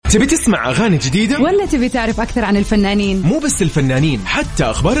تبي تسمع أغاني جديدة؟ ولا تبي تعرف أكثر عن الفنانين؟ مو بس الفنانين، حتى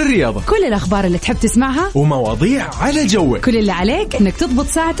أخبار الرياضة، كل الأخبار اللي تحب تسمعها ومواضيع على جوك. كل اللي عليك إنك تضبط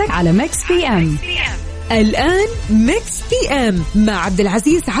ساعتك على ميكس بي ام. الآن ميكس بي ام مع عبد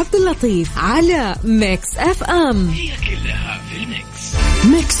العزيز عبد اللطيف على ميكس اف ام. هي كلها في الميكس.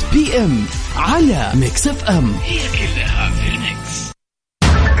 ميكس بي ام على ميكس اف ام. هي كلها في الميكس.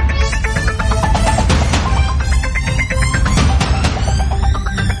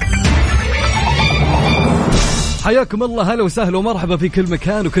 حياكم الله، هلا وسهلا ومرحبا في كل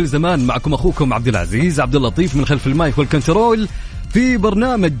مكان وكل زمان. معكم أخوكم عبد العزيز عبد اللطيف من خلف المايك والكنترول في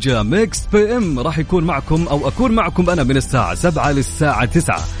برنامج ميكس بي ام. راح يكون معكم أو أكون معكم أنا من الساعة 7 للساعة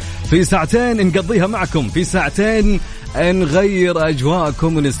 9. في ساعتين نقضيها معكم، في ساعتين نغير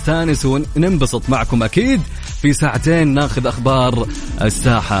أجواءكم ونستانس وننبسط معكم أكيد. في ساعتين ناخذ أخبار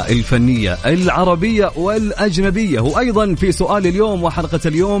الساحة الفنية العربية والأجنبية، وأيضا في سؤال اليوم وحلقة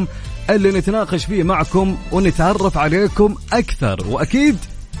اليوم اللي نتناقش فيه معكم ونتعرف عليكم أكثر. وأكيد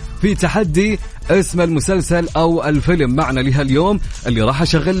في تحدي اسم المسلسل أو الفيلم معنا لها اليوم، اللي راح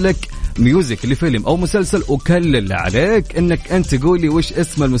أشغل لك ميوزك لفيلم أو مسلسل، وكل اللي عليك إنك أنت تقولي وش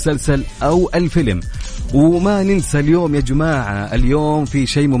اسم المسلسل أو الفيلم. وما ننسى اليوم يا جماعة، اليوم في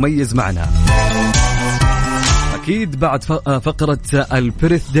شيء مميز معنا أكيد بعد فقرة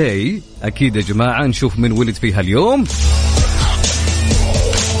البيرث داي. أكيد يا جماعة نشوف من ولد فيها اليوم.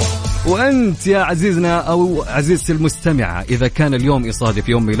 وأنت يا عزيزنا أو عزيزتي المستمعة، إذا كان اليوم يصادف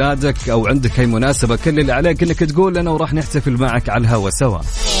يوم ميلادك أو عندك أي مناسبة، كل اللي عليك إنك تقول لنا وراح نحتفل معك على الهوا سوا.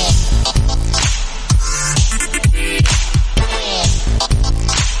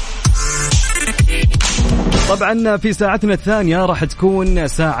 طبعا في ساعتنا الثانية راح تكون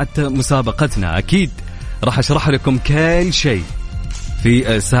ساعة مسابقتنا. أكيد راح أشرح لكم كل شيء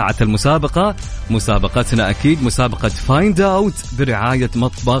في ساعة المسابقة. مسابقتنا أكيد مسابقة فايند أوت برعاية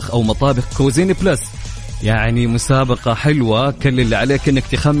مطبخ أو مطابخ كوزين بلس. يعني مسابقة حلوة، كل اللي عليك إنك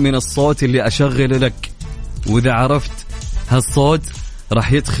تخمن الصوت اللي أشغل لك، وإذا عرفت هالصوت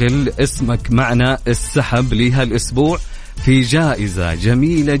راح يدخل اسمك معنا السحب لها الأسبوع في جائزة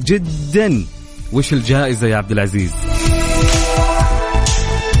جميلة جدا. وش الجائزة يا عبد العزيز؟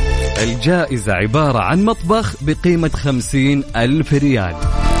 الجائزة عبارة عن مطبخ بقيمة 50,000 ريال.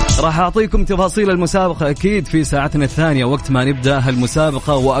 راح أعطيكم تفاصيل المسابقة أكيد في ساعتنا الثانية وقت ما نبدأ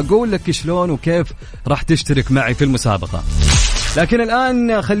هالمسابقة، وأقول لك شلون وكيف راح تشترك معي في المسابقة. لكن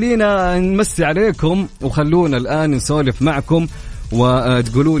الآن خلينا نمسي عليكم، وخلونا الآن نسولف معكم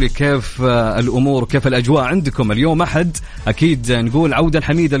وتقولوا لي كيف الأمور وكيف الأجواء عندكم. اليوم أحد، أكيد نقول عودة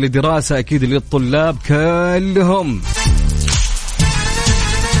حميدة للدراسة أكيد للطلاب كلهم.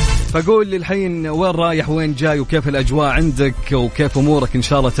 فقول لي الحين وين رايح وين جاي وكيف الأجواء عندك وكيف أمورك، إن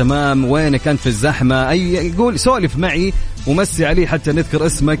شاء الله تمام، وينك أنت في الزحمة، أي قول سولف معي ومسي علي حتى نذكر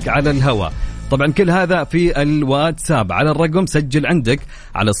اسمك على الهواء. طبعا كل هذا في الواتساب على الرقم، سجل عندك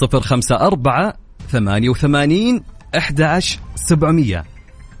على 054 88 11 700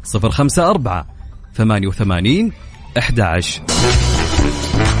 054 88 11.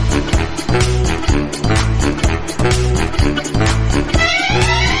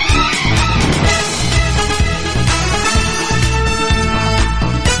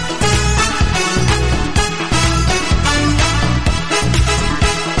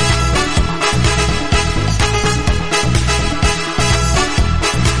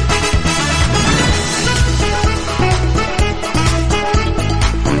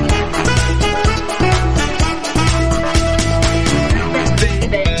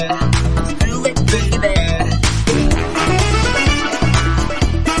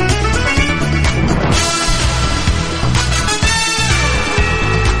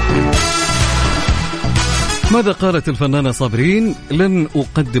 ماذا قالت الفنانة صابرين؟ لن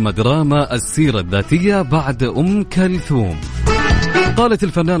أقدم دراما السيرة الذاتية بعد أم كلثوم. قالت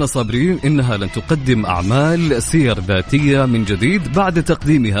الفنانة صابرين إنها لن تقدم أعمال سير ذاتية من جديد بعد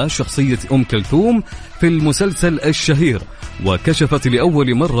تقديمها شخصية أم كلثوم في المسلسل الشهير، وكشفت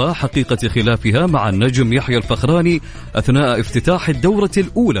لأول مرة حقيقة خلافها مع النجم يحيى الفخراني أثناء افتتاح الدورة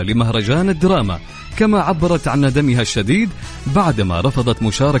الأولى لمهرجان الدراما. كما عبرت عن ندمها الشديد بعدما رفضت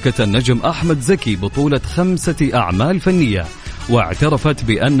مشاركة النجم أحمد زكي بطولة 5 أعمال فنية، واعترفت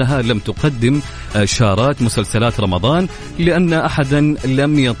بأنها لم تقدم شارات مسلسلات رمضان لأن أحدا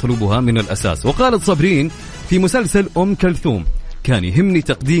لم يطلبها من الأساس. وقالت صابرين في مسلسل أم كلثوم كان يهمني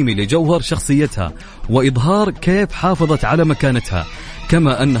تقديمي لجوهر شخصيتها وإظهار كيف حافظت على مكانتها،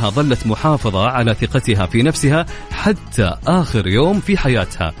 كما أنها ظلت محافظة على ثقتها في نفسها حتى آخر يوم في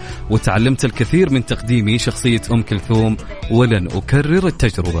حياتها، وتعلمت الكثير من تقديمي شخصية أم كلثوم ولن أكرر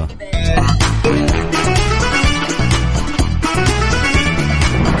التجربة.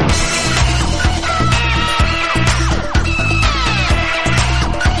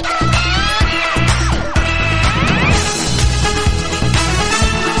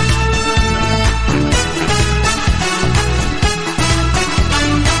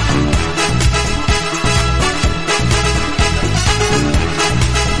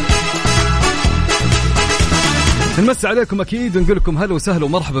 نمسي عليكم أكيد ونقول لكم هلا وسهلا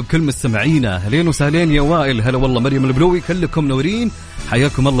ومرحبا بكل مستمعينا. أهلين وسهلين يا وائل، هلا والله مريم البلوي، كلكم نورين،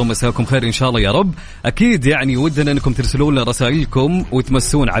 حياكم الله ومساكم خير إن شاء الله يا رب. أكيد يعني ودنا أنكم ترسلوا لنا رسائلكم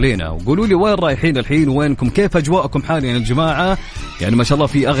وتمسون علينا وقولوا لي وين رايحين الحين، وينكم، كيف أجواءكم حاليا الجماعة. يعني ما شاء الله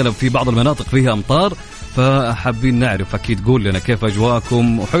في بعض المناطق فيها أمطار، فحابين نعرف أكيد. قول لنا كيف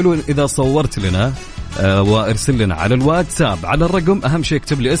أجواءكم، وحلو إذا صورت لنا وارسل لنا على الواتساب على الرقم. أهم شيء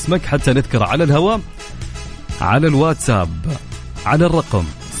اكتب لي اسمك حتى نذكره على الهواء على الواتساب على الرقم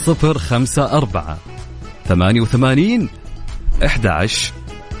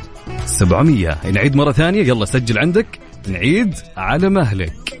 054-88-11-700. نعيد مرة ثانية، يلا سجل عندك، نعيد على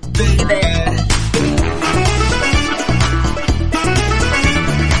مهلك.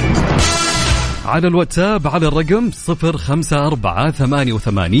 على الواتساب على الرقم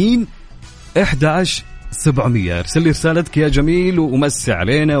 054-88-11-700. ارسل لي رسالتك يا جميل ومسي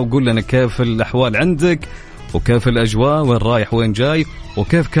علينا وقول لنا كيف الأحوال عندك وكيف الأجواء، وين رايح وين جاي،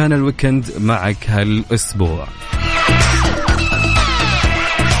 وكيف كان الويكند معك هالأسبوع.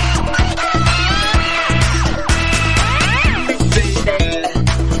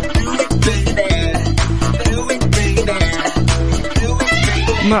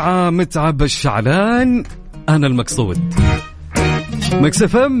 مع متعب الشعلان أنا المقصود. ميكس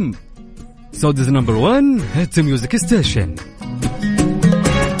اف ام سعوديز نمبر 1 هيت ميوزك ستيشن.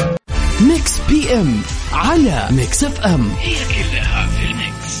 ميكس بي ام على ميكس اف ام، هي كلها في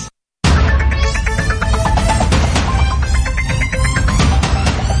الميكس.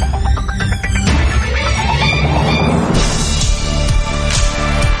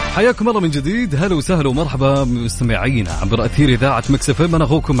 حياكم الله من جديد، هلا وسهلا ومرحبا بمستمعينا عبر أثير إذاعة ميكس اف ام. أنا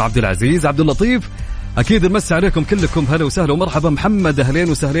أخوكم عبد العزيز عبد اللطيف، أكيد نمسي عليكم كلكم، هلا وسهلا ومرحبا. محمد أهلين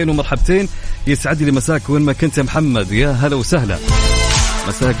وسهلين ومرحبتين، يسعد لي مساك وين ما كنت يا محمد، يا هلا وسهلا،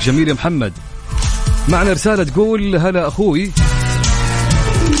 مساك جميل يا محمد. معنا رسالة تقول هلا أخوي،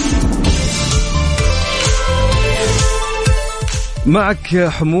 معك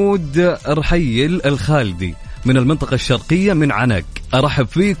حمود رحيل الخالدي من المنطقة الشرقية من عنك، أرحب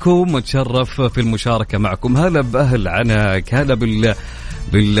فيكم وتشرف في المشاركة معكم. هلا بأهل عنك، هلا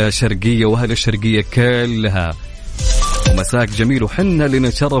بالشرقية وأهل الشرقية كلها، ومساك جميل وحنا اللي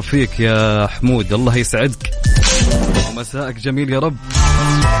نتشرف فيك يا حمود، الله يسعدك ومساك جميل يا رب.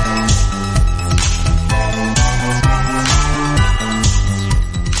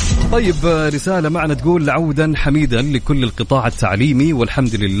 طيب رسالة معنا تقول عودا حميدا لكل القطاع التعليمي،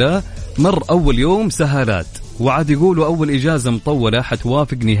 والحمد لله مر أول يوم سهالات، وعاد يقولوا أول إجازة مطولة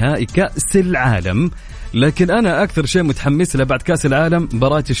حتوافق نهائي كأس العالم، لكن أنا أكثر شيء متحمس له بعد كأس العالم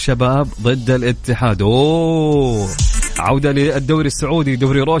مباراة الشباب ضد الاتحاد. عودة للدوري السعودي،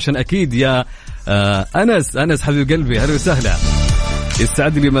 دوري روشن أكيد يا أنس حبيب قلبي، هلا وسهلا،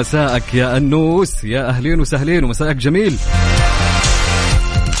 يستعد لي مساءك يا أنوس، يا أهلين وسهلين ومساءك جميل.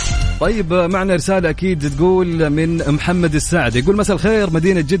 طيب معنا رسالة أكيد تقول من محمد السعد، يقول مساء الخير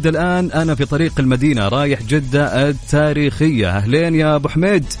مدينة جدة، الآن أنا في طريق المدينة رايح جدة التاريخية. أهلين يا أبو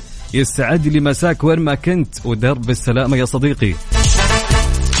حميد، يستعد لي مساك وين ما كنت ودرب السلامة يا صديقي.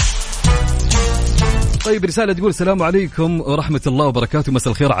 طيب رسالة تقول السلام عليكم ورحمة الله وبركاته،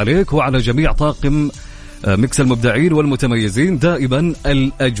 مساء الخير عليك وعلى جميع طاقم ميكس المبدعين والمتميزين. دائما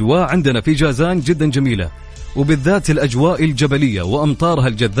الأجواء عندنا في جازان جدا جميلة، وبالذات الأجواء الجبلية وأمطارها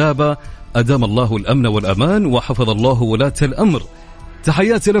الجذابة، أدام الله الأمن والأمان وحفظ الله ولاة الأمر.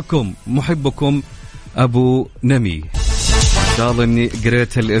 تحياتي لكم، محبكم أبو نمي. إن شاء الله إني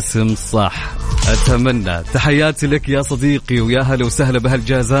قريت الاسم صح، أتمنى. تحياتي لك يا صديقي، ويا هلا وسهلا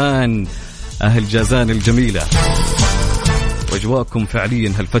بهالجازان، أهل جازان الجميلة، وأجواءكم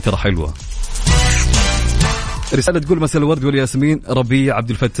فعليا هالفترة حلوة. رسالة تقول مساء الورد والياسمين، ربيع عبد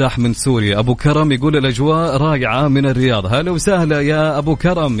الفتاح من سوريا. أبو كرم يقول الأجواء رائعة من الرياض، هلا وسهلا يا أبو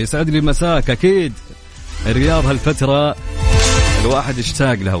كرم، يسعد لي مساك. أكيد الرياض هالفترة الواحد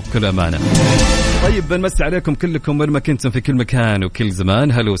اشتاق لها بكل أمانة. طيب بنمسي عليكم كلكم وين ما كنتم في كل مكان وكل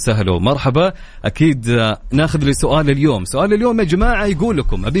زمان، هلا وسهلا ومرحبا. أكيد ناخذ لي سؤال اليوم. سؤال اليوم يا جماعة يقول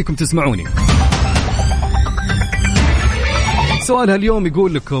لكم، أبيكم تسمعوني. سؤال اليوم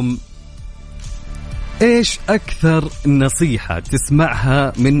يقول لكم إيش أكثر نصيحة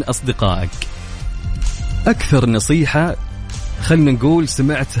تسمعها من أصدقائك؟ أكثر نصيحة خلنا نقول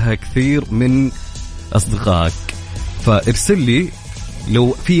سمعتها كثير من أصدقائك، فارسل لي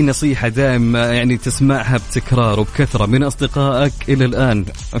لو في نصيحة دائما يعني تسمعها بتكرار وبكثرة من أصدقائك إلى الآن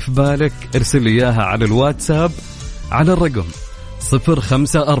في بالك، ارسل لي إياها على الواتساب على الرقم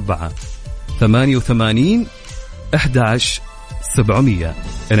 054-88-11-700.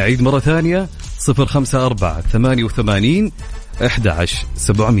 نعيد مرة ثانية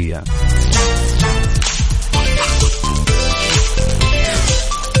 054-88-11-700.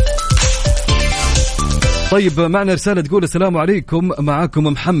 طيب معنا رسالة تقول السلام عليكم، معاكم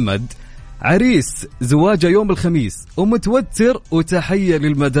محمد، عريس زواجه يوم الخميس ومتوتر، وتحية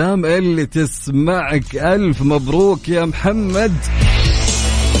للمدام اللي تسمعك. ألف مبروك يا محمد،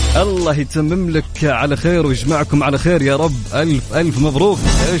 الله يتمم لك على خير ويجمعكم على خير يا رب. ألف ألف مبروك.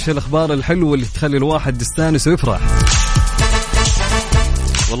 إيش الأخبار الحلوة اللي تخلي الواحد يستانس ويفرح.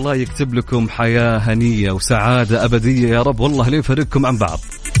 والله يكتب لكم حياة هنية وسعادة أبدية يا رب، والله لا يفرقكم عن بعض.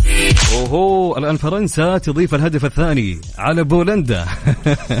 اوهو الآن فرنسا تضيف الهدف الثاني على بولندا.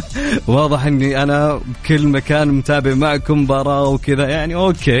 واضح اني انا بكل مكان متابع معكم مباراة وكذا يعني.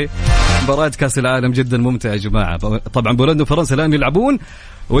 اوكي، مباراة كاس العالم جدا ممتعة يا جماعة. طبعا بولندا وفرنسا الآن يلعبون،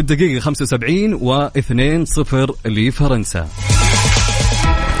 والدقيقة 75 و2-0 لفرنسا.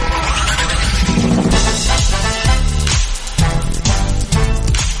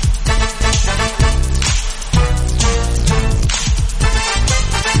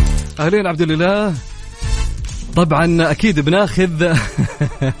 أهلين عبد الله. طبعا أكيد بناخذ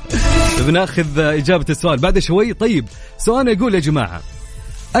إجابة السؤال بعد شوي. طيب سؤال يقول يا جماعة،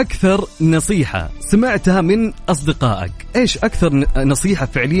 أكثر نصيحة سمعتها من أصدقائك. إيش أكثر نصيحة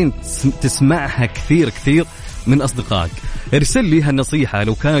فعليا تسمعها كثير من أصدقائك؟ ارسل لي هالنصيحة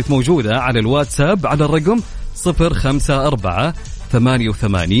لو كانت موجودة على الواتساب على الرقم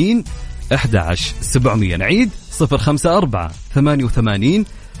 054-88-11700. نعيد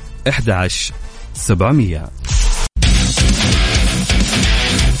 054-88-11700.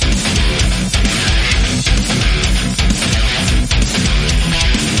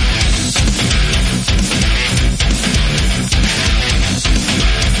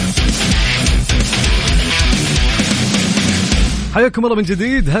 حياكم الله من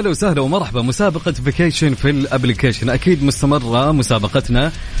جديد، هلا وسهلا ومرحبا. مسابقة فيكيشن في الابليكيشن أكيد مستمرة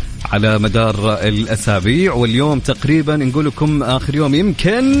مسابقتنا على مدار الأسابيع، واليوم تقريبا نقول لكم آخر يوم.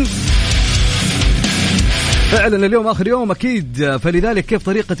 يمكن فعلا اليوم آخر يوم أكيد. فلذلك كيف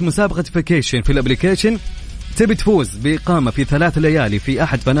طريقة مسابقة فيكيشن في الابليكيشن؟ تبي تفوز بإقامة في 3 ليالي في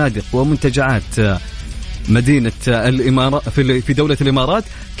أحد فنادق ومنتجعات مدينة الإمارات في دولة الإمارات.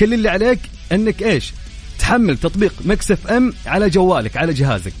 كل اللي عليك أنك إيش؟ تحمل تطبيق ميكس اف ام على جوالك على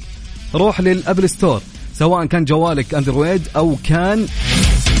جهازك. روح للأبل ستور سواء كان جوالك اندرويد أو كان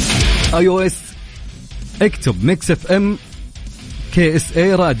اي او اس، اكتب ميكس اف ام KSA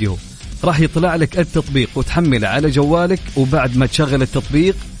راديو، راح يطلع لك التطبيق وتحمله على جوالك. وبعد ما تشغل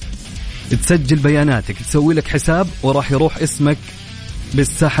التطبيق تسجل بياناتك، تسوي لك حساب، وراح يروح اسمك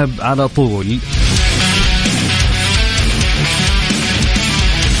بالسحب على طول.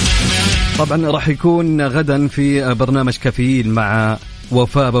 طبعا راح يكون غدا في برنامج كفيل مع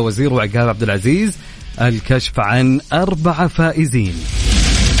وفاء وزير وعقاب عبد العزيز الكشف عن 4 فائزين،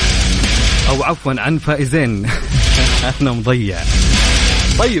 أو عفوا عن فائزين. أنا مضيع.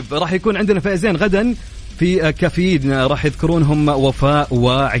 طيب راح يكون عندنا فائزين غدا في كفيل، راح يذكرونهم وفاء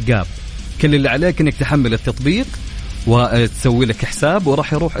وعقاب. كل اللي عليك انك تحمل التطبيق وتسوي لك حساب،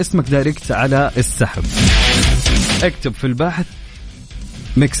 وراح يروح اسمك دايركت على السحب. اكتب في البحث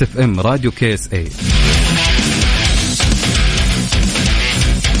ميكس اف ام راديو KSA.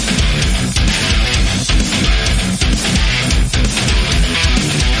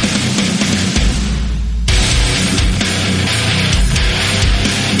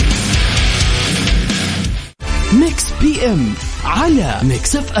 ميكس بي ام على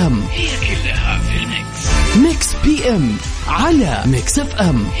ميكس اف ام، هي كلها في الميكس. ميكس بي ام على ميكس اف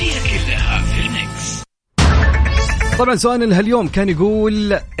ام، هي كلها في الميكس. طبعا سؤالنا اليوم كان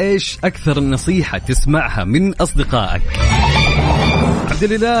يقول ايش اكثر نصيحة تسمعها من اصدقائك؟ عبد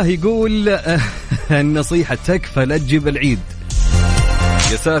الله يقول النصيحة تكفى لا تجيب العيد.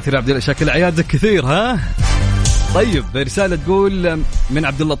 يا ساتر عبد الله، شكل عيادك كثير ها. طيب رسالة تقول من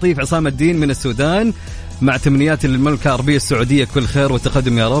عبد اللطيف عصام الدين من السودان، مع تمنيات للمملكة العربية السعودية كل خير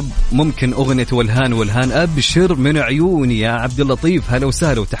وتقدم يا رب. ممكن أغنية والهان أبشر من عيوني يا عبد اللطيف. هلا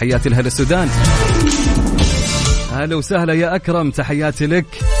وسهلا وتحياتي لأهل السودان. هلا وسهلا يا أكرم، تحياتي لك.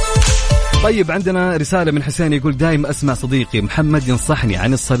 طيب عندنا رسالة من حسين يقول دائما أسمع صديقي محمد ينصحني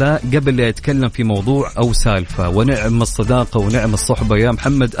عن الصلاة قبل لا يتكلم في موضوع أو سالفة، ونعم الصداقة ونعم الصحبة يا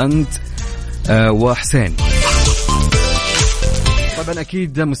محمد أنت وحسين. طبعا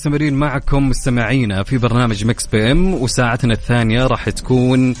أكيد مستمرين معكم مستمعينا في برنامج ميكس بي ام، وساعتنا الثانية راح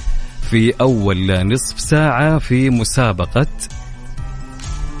تكون في أول نصف ساعة في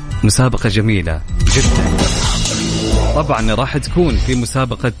مسابقة جميلة جدا. طبعا راح تكون في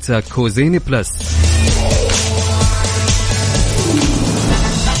مسابقة كوزيني بلس.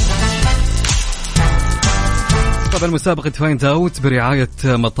 طبعا مسابقة فايند اوت برعاية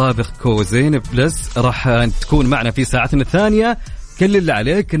مطابخ كوزيني بلس راح تكون معنا في ساعتنا الثانية. كل اللي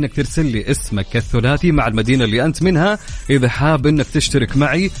عليك انك ترسل لي اسمك الثلاثي مع المدينة اللي انت منها اذا حاب انك تشترك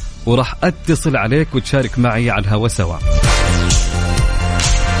معي، وراح اتصل عليك وتشارك معي على الهوا سوا.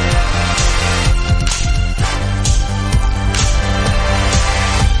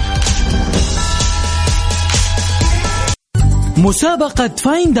 مسابقة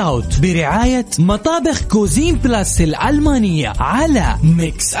فايند اوت برعاية مطابخ كوزين بلاس الألمانية على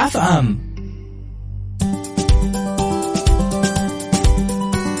ميكس اف ام.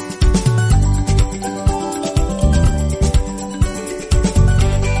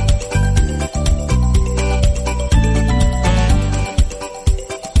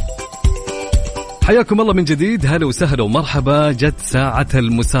 حياكم الله من جديد، هلا وسهلا ومرحبا. جت ساعة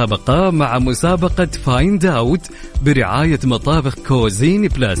المسابقة مع مسابقة فايند اوت برعاية مطابخ كوزين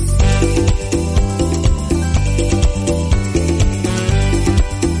بلاس.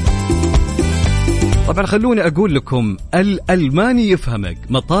 طبعا خلوني أقول لكم الألماني يفهمك.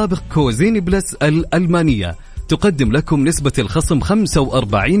 مطابخ كوزين بلاس الألمانية تقدم لكم نسبة الخصم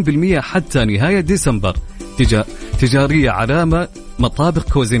 45% حتى نهاية ديسمبر. تجارية علامة مطابخ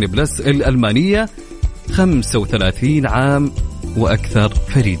كوزين بلاس الألمانية، 35 عام وأكثر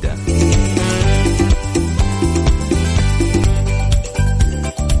فريدة.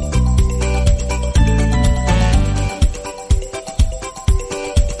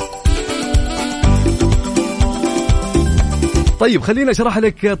 طيب خلينا أشرح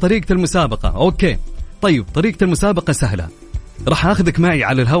لك طريقة المسابقة. أوكي طيب طريقة المسابقة سهلة، راح أخذك معي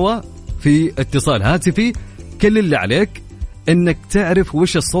على الهواء في اتصال هاتفي. كل اللي عليك انك تعرف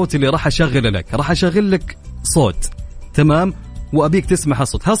وش الصوت اللي راح اشغله لك. راح اشغل لك صوت، تمام، وابيك تسمع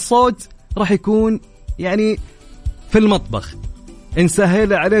الصوت. هالصوت راح يكون يعني في المطبخ، ان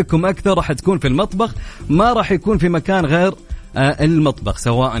سهل عليكم اكثر راح تكون في المطبخ، ما راح يكون في مكان غير المطبخ،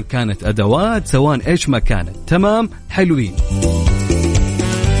 سواء كانت ادوات سواء ايش ما كانت. تمام حلوين.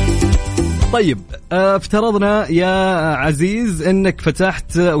 طيب افترضنا يا عزيز انك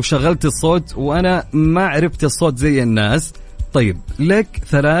فتحت وشغلت الصوت وانا ما عرفت الصوت زي الناس. طيب لك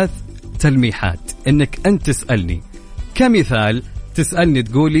 3 تلميحات انك انت تسألني. كمثال تسألني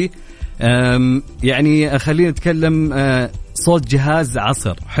تقولي يعني خلينا نتكلم صوت جهاز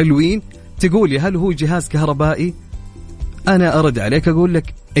عصر. حلوين. تقولي هل هو جهاز كهربائي؟ انا ارد عليك اقول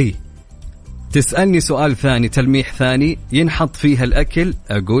لك ايه. تسألني سؤال ثاني، تلميح ثاني، ينحط فيها الاكل،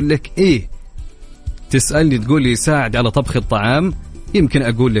 اقول لك ايه. تسألني تقول لي يساعد على طبخ الطعام، يمكن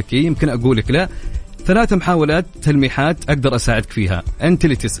أقول لك إيه يمكن أقول لك لا. 3 محاولات تلميحات أقدر أساعدك فيها، أنت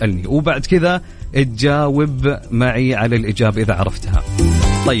اللي تسألني وبعد كذا تجاوب معي على الإجابة إذا عرفتها.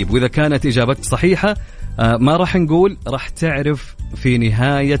 طيب وإذا كانت إجابتك صحيحة ما راح نقول، راح تعرف في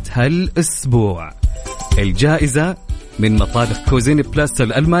نهاية هالأسبوع الجائزة من مطابخ كوزين بلاس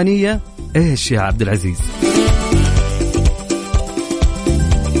الألمانية. إيش يا عبد العزيز؟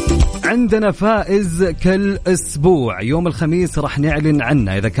 عندنا فائز كل أسبوع يوم الخميس راح نعلن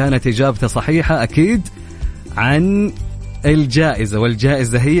عنه إذا كانت إجابته صحيحة أكيد عن الجائزة،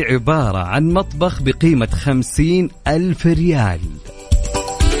 والجائزة هي عبارة عن مطبخ بقيمة 50,000 ريال.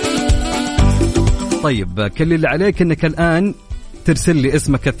 طيب كل اللي عليك أنك الآن ترسل لي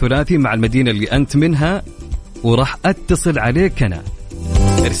اسمك الثلاثي مع المدينة اللي أنت منها وراح أتصل عليك أنا.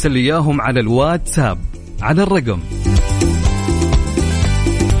 ارسل لي إياهم على الواتساب على الرقم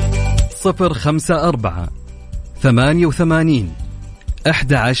 054-88-11-700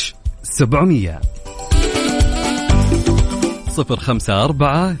 054-88-11-700.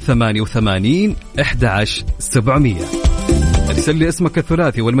 ارسل لي اسمك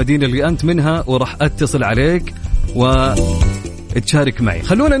الثلاثي والمدينة اللي أنت منها وراح أتصل عليك وتشارك معي.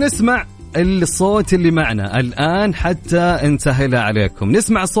 خلونا نسمع الصوت اللي معنا الآن حتى نسهل عليكم.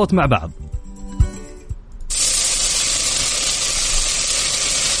 نسمع الصوت مع بعض.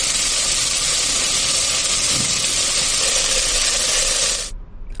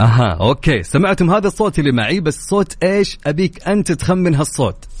 أها أوكي سمعتم هذا الصوت اللي معي، بس صوت إيش أبيك أنت تخمن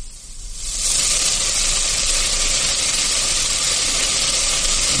هالصوت.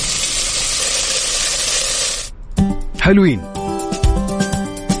 حلوين.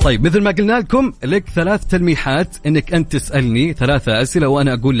 طيب مثل ما قلنا لكم لك 3 تلميحات انك انت تسألني 3 أسئلة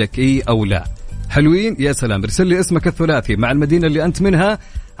وانا اقول لك ايه او لا. حلوين يا سلام. ارسل لي اسمك الثلاثي مع المدينة اللي انت منها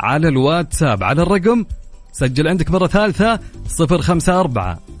على الواتساب على الرقم، سجل عندك مرة ثالثة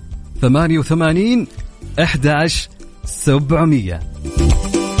 054-88-11-700.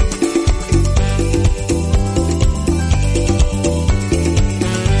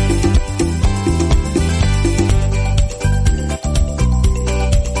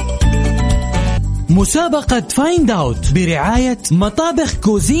 مسابقة فايند اوت برعاية مطابخ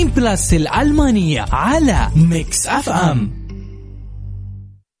كوزين بلاس الألمانية على ميكس اف ام.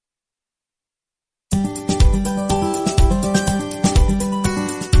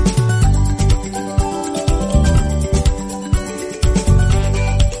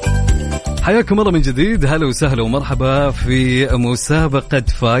 حياكم الله من جديد، هلا وسهلا ومرحبا في مسابقة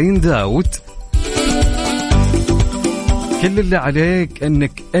فايند اوت. كل اللي عليك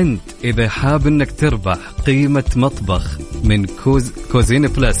انك انت اذا حاب انك تربح قيمة مطبخ من كوزين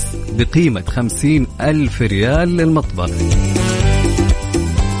بلس بقيمة 50,000 ريال للمطبخ،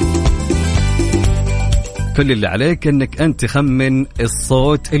 كل اللي عليك انك انت تخمن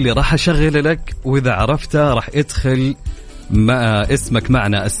الصوت اللي راح اشغله لك، واذا عرفته راح يدخل مع اسمك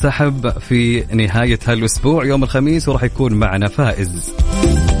معنا السحب في نهاية هالأسبوع يوم الخميس، وراح يكون معنا فائز.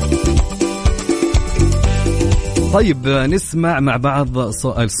 طيب نسمع مع بعض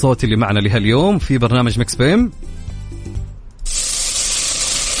الصوت اللي معنا لهاليوم في برنامج ميكس بيم.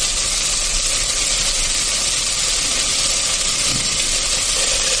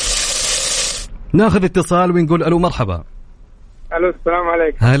 ناخذ اتصال ونقول ألو مرحبا. ألو السلام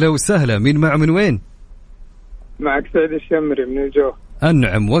عليكم. هلا وسهلا، مين معه من وين؟ معك سعيد الشمري من الجوف.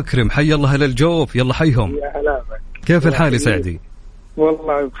 أنعم وأكرم، حي الله أهل الجوف، يلا حيهم. يا هلا بك. كيف الحال يا سعدي؟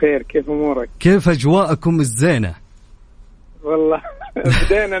 والله بخير، كيف أمورك؟ كيف أجواءكم الزينة؟ والله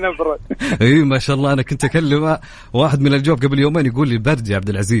بدينا نبرد. اي ما شاء الله، انا كنت اكلم واحد من الجوف قبل يومين يقول لي برد يا عبد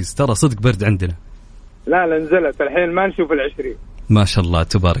العزيز، ترى صدق برد عندنا. لا نزلت الحين، ما نشوف 20. ما شاء الله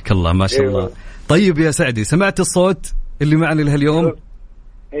تبارك الله ما شاء الله. طيب يا سعدي، سمعت الصوت اللي معنا لهاليوم؟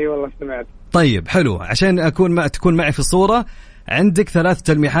 اي والله سمعت. طيب حلو، عشان تكون معي في الصورة، عندك 3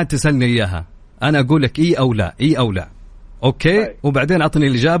 تلميحات تسألني اياها، انا اقول لك اي او لا، اي او لا، اوكي؟ طيب. وبعدين اعطني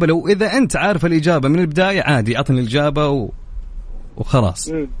الاجابة، لو اذا انت عارف الاجابة من البداية عادي اعطني الاجابة وخلاص.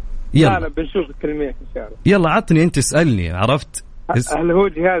 يلا. لا بنشوف التلميح ان شاء الله. يلا عطني انت، اسألني، عرفت؟ هل هو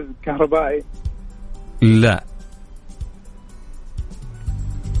جهاز كهربائي؟ لا.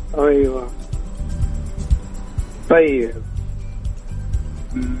 ايوه. طيب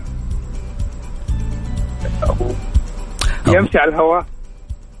يمشي على الهواء؟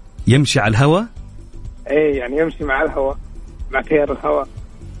 يمشي على الهواء؟ ايه يعني يمشي مع الهواء، مع تيار الهواء.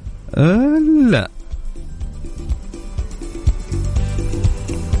 لا.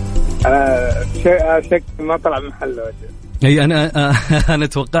 شك ما طلع محله. اي انا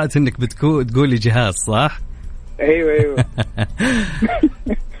توقعت انك تقول لي جهاز، صح؟ ايوه.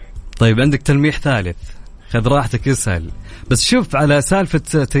 طيب عندك تلميح ثالث، خذ راحتك اسهل، بس شوف على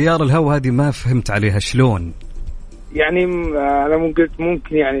سالفة تيار الهواء هذه ما فهمت عليها شلون. يعني انا قلت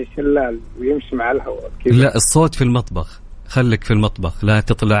ممكن يعني شلال ويمشي مع الهواء كذا. لا، الصوت في المطبخ، خليك في المطبخ، لا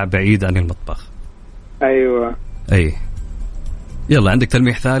تطلع بعيد عن المطبخ. ايوه. اي يلا، عندك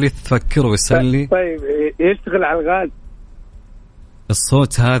تلميح ثالث، فكر واسألني. طيب يشتغل على الغاز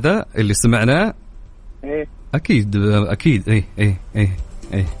الصوت هذا اللي سمعناه؟ ايه اكيد ايه.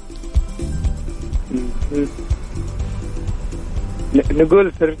 نقول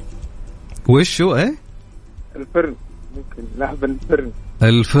الفرن. وش هو؟ ايه الفرن، ممكن لهب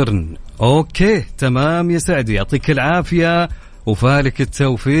الفرن. اوكي تمام يا سعدي، يعطيك العافية وفالك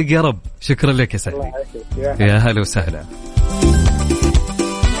التوفيق يا رب. شكرا لك يا سعدي. يا هلا وسهلا.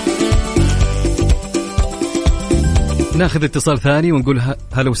 ناخذ اتصال ثاني ونقول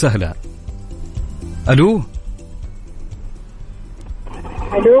هلا وسهلا. الو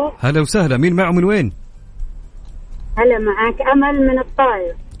هلا وسهلا، مين معه من وين؟ هلا معك أمل من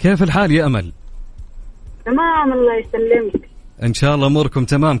الطايف. كيف الحال يا أمل؟ تمام الله يسلمك. إن شاء الله أموركم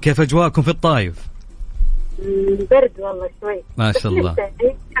تمام. كيف أجواءكم في الطايف؟ برد والله شوي. ما شاء الله.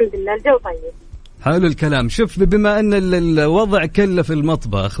 الحمد لله الجو طيب. حلو الكلام. شوف، بما أن الوضع كله في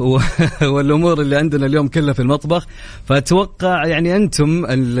المطبخ والأمور اللي عندنا اليوم كله في المطبخ، فأتوقع يعني أنتم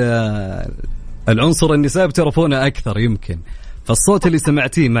العنصر النسائي بتعرفونه أكثر يمكن، فالصوت اللي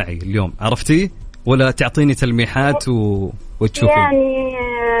سمعتيه معي اليوم عرفتيه ولا تعطيني تلميحات وتشوفين؟ يعني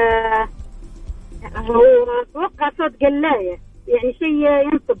هو أتوقع صوت قلاية، يعني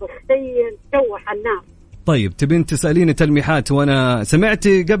شيء ينطبخ، شيء يتشوح على النار. طيب تبين تسأليني تلميحات وأنا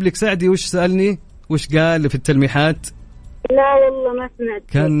سمعتي قبلك سعدي وش سألني؟ وش قال في التلميحات؟ لا والله ما سمعت.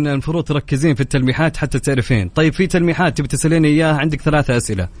 كان المفروض تركزين في التلميحات حتى تعرفين. طيب في تلميحات تبي تسأليني إياها، عندك 3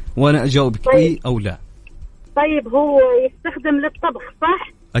 أسئلة وأنا أجاوبك طيب. إيه أو لا. طيب هو يستخدم للطبخ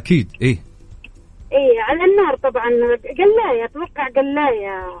صح؟ أكيد إيه على النار طبعا. قلاية، أتوقع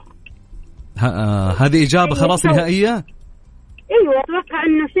قلاية. هذه إجابة خلاص نهائية؟ ايوه اتوقع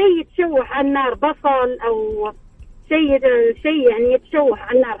انه شيء يتشوح على النار، بصل او شيء يعني يتشوح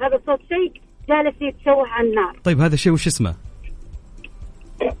على النار. هذا صوت شيء جالس يتشوح على النار. طيب هذا الشيء وش اسمه؟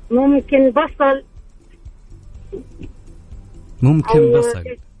 ممكن بصل، ممكن بصل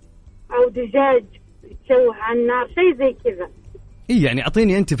او دجاج يتشوح على النار، شيء زي كذا. اي يعني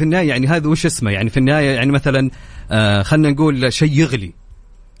اعطيني انت في النهايه يعني هذا وش اسمه، يعني في النهايه يعني مثلا خلنا نقول شيء يغلي،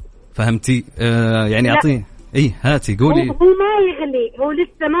 فهمتي؟ يعني اعطيني. اي هاتي قولي. هو ما يغلي، هو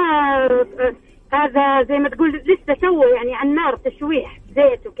لسه ما هذا زي ما تقول لسه سوى يعني على النار تشويح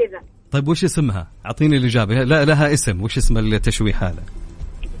زيت وكذا. طيب وش اسمها؟ اعطيني الاجابه. لا لها اسم، وش اسم التشويح هذا؟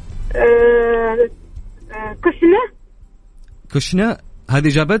 كشنة. هذه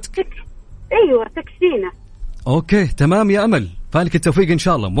اجابتك؟ ايوه تكسينة. اوكي تمام يا امل، فالك التوفيق ان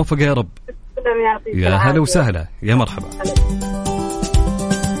شاء الله، موفقه يا رب. يا هلا وسهلا، يا مرحبا.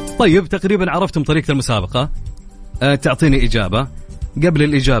 طيب تقريبا عرفتم طريقة المسابقة. تعطيني إجابة. قبل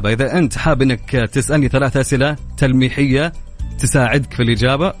الإجابة إذا أنت حاب أنك تسألني 3 أسئلة تلميحية تساعدك في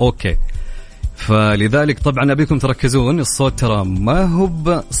الإجابة أوكي. فلذلك طبعا أبيكم تركزون، الصوت ترى ما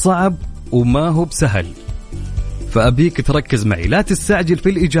هو صعب وما هو بسهل، فأبيك تركز معي، لا تستعجل في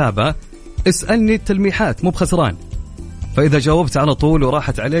الإجابة، اسألني التلميحات مو بخسران. فإذا جاوبت على طول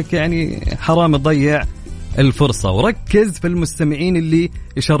وراحت عليك يعني حرام تضيع الفرصة. وركز في المستمعين اللي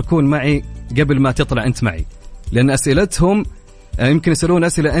يشاركون معي قبل ما تطلع أنت معي، لأن أسئلتهم يمكن يسألون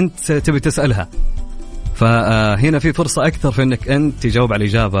أسئلة أنت تبي تسألها، فهنا في فرصة أكثر في أنك أنت تجاوب على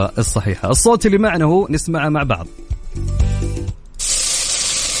الإجابة الصحيحة. الصوت اللي معنا هو نسمعه مع بعض.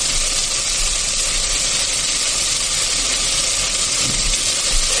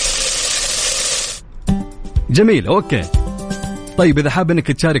 جميل أوكي. طيب إذا حاب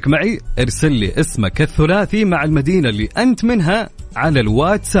أنك تشارك معي ارسل لي اسمك الثلاثي مع المدينة اللي أنت منها على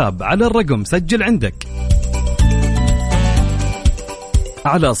الواتساب على الرقم، سجل عندك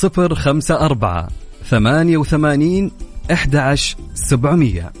على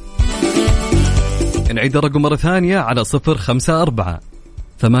 054-88-11700. نعيد الرقم مرة ثانية على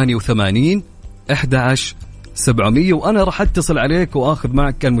 054-88-11700، وأنا راح أتصل عليك وآخذ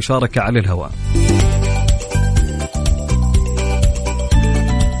معك المشاركة على الهواء.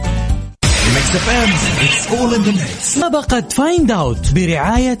 مسابقة فايند اوت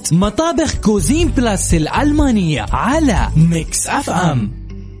برعاية مطابخ كوزين بلاس الألمانية على ميكس اف ام.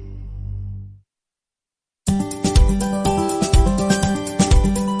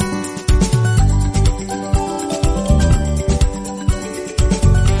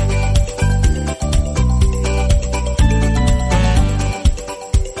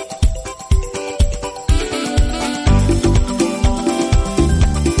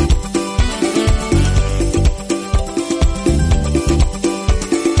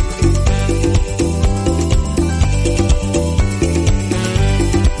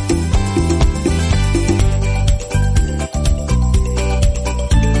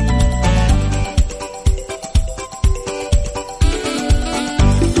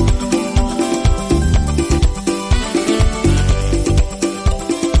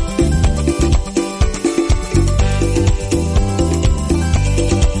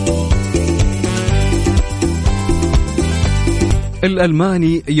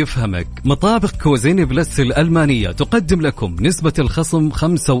 الألماني يفهمك. مطابخ كوزين بلس الألمانية تقدم لكم نسبة الخصم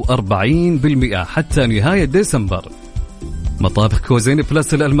 45% حتى نهاية ديسمبر. مطابخ كوزين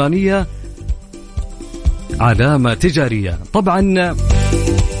بلس الألمانية علامة تجارية طبعا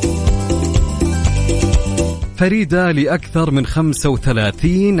فريدة لأكثر من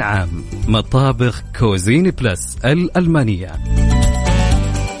 35 عام. مطابخ كوزين بلس الألمانية.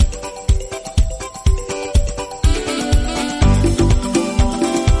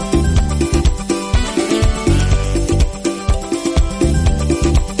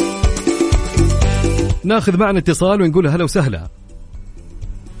 ناخذ معنا اتصال ونقول هلا وسهلا.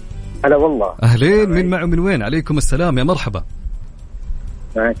 هلا والله. أهلين، من معه من وين؟ عليكم السلام، يا مرحبا.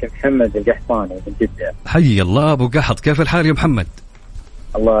 معك محمد القحطاني من جدة. حي الله أبو قحط، كيف الحال يا محمد؟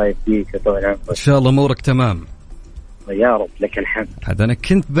 الله يهديك ويطول عمرك. إن شاء الله أمورك تمام. يا رب لك الحمد. هذا أنا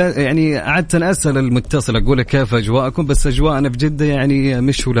كنت يعني قعدت أسأل المتصل أقول له كيف أجواءكم، بس أجواءنا بجدة يعني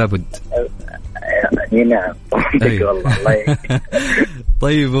مش ولا بد. نعم والله الله.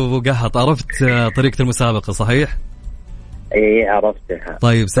 طيب أبو قحط، عرفت طريقة المسابقة صحيح؟ اي عرفتها.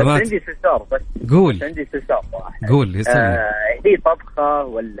 طيب سمعت. عندي استفسار بس. قول. عندي استفسار واحد. قول يسلمك. هي طبخة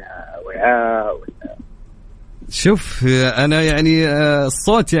ولا وعاء ولا؟ شوف أنا يعني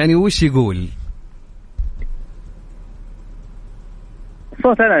الصوت يعني وش يقول؟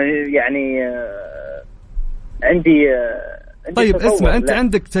 الصوت أنا يعني عندي طيب اسمع، أنت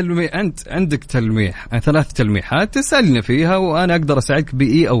عندك تلميح، أنت عندك تلميح 3 تلميحات تسألني فيها وأنا أقدر أساعدك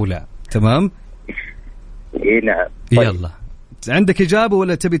بإيه أو لا. تمام؟ إيه نعم. طيب. يلا عندك إجابة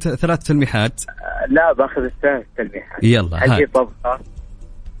ولا تبي 3 تلميحات؟ لا باخذ 3 تلميحات. يلا. هل هي طبخة؟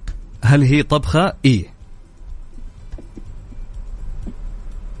 هل هي طبخة؟ إيه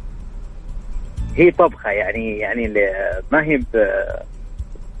هي طبخة يعني ما هي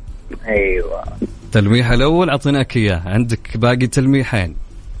أيوة. تلميح الأول أعطيناك إياه، عندك باقي تلميحين.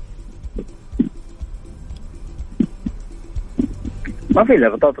 ما في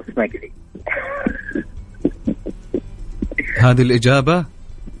إلا بطاطس مقلي. هذه الإجابة؟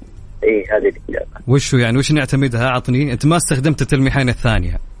 إيه هذه الإجابة. وشو يعني وش نعتمدها؟ عطني. أنت ما استخدمت التلميحين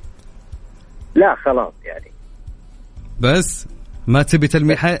الثانية؟ لا خلاص يعني. بس ما تبي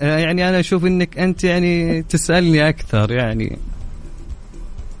تلميح يعني؟ أنا أشوف إنك أنت يعني تسألني أكثر يعني.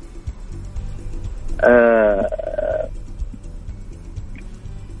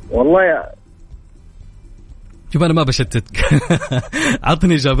 والله يا شوف أنا ما بشتتك.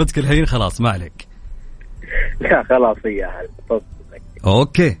 عطني إجابتك الحين خلاص ما عليك. لا خلاص هي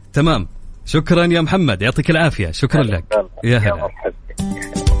أوكي تمام. شكرا يا محمد يعطيك العافية. شكرا لك يا هلا.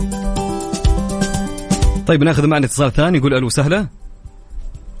 طيب ناخذ معنا اتصال ثاني. يقول ألو سهلة.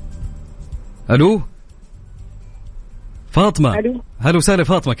 ألو فاطمة. ألو. هلو سهلة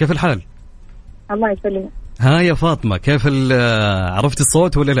فاطمة كيف الحال؟ الله يسلمك. ها يا فاطمة كيف عرفت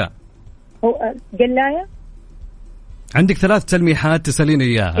الصوت ولا لا؟ هو قلاية. عندك 3 تلميحات تسألين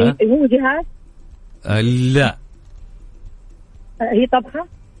إياها. هو جهاز. لا. هي طبخة.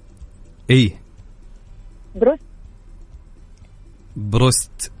 إيه.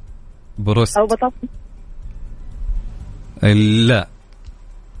 بروست. أو بطاطس. لا.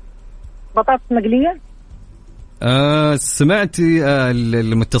 بطاطس مقلية. سمعتي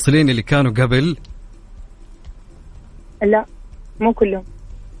المتصلين اللي كانوا قبل؟ لا مو كلهم.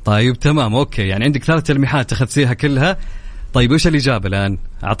 طيب تمام أوكي. يعني عندك 3 تلميحات تخذسيها كلها. طيب وش الإجابة الآن؟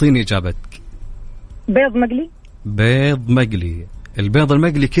 أعطيني إجابتك. بيض مقلي. بيض مقلي. البيض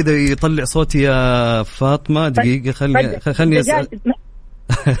المقلي كذا يطلع صوتي يا فاطمة. دقيقة خلني أسأل.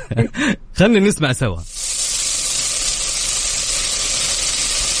 خلني نسمع سوا.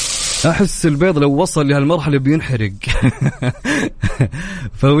 أحس البيض لو وصل لهالمرحلة بينحرق.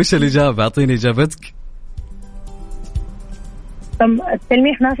 فوش الإجابة؟ أعطيني إجابتك.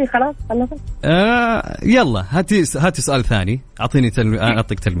 التلميح ما في خلاص خلصت. يلا هاتي سؤال ثاني. أعطيني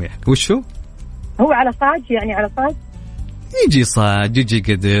أعطيك تلميح. وشو؟ هو على صاج يعني على صاج. يجي صاج يجي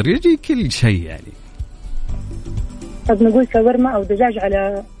قدر يجي كل شيء يعني. طب نقول شاورما أو دجاج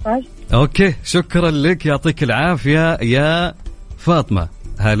على صاج. أوكي شكرا لك يعطيك العافية يا فاطمة.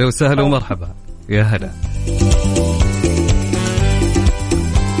 هلا وسهلا ومرحبا يا هلا.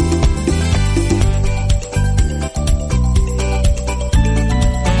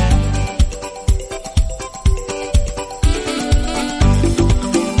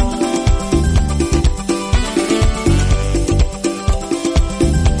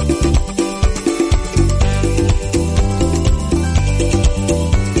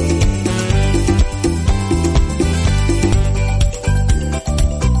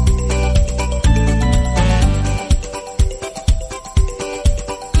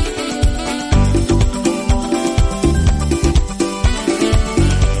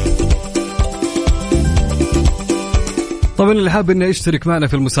 طبعا اللي حاب انه يشترك معنا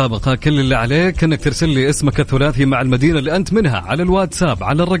في المسابقة كل اللي عليك انك ترسل لي اسمك الثلاثي مع المدينة اللي انت منها على الواتساب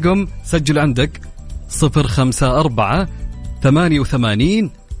على الرقم. سجل عندك 054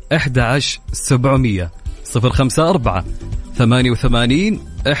 88 11 700 054 88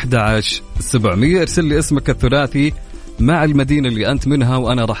 11 700. ارسل لي اسمك الثلاثي مع المدينة اللي انت منها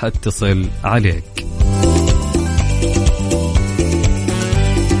وانا راح اتصل عليك.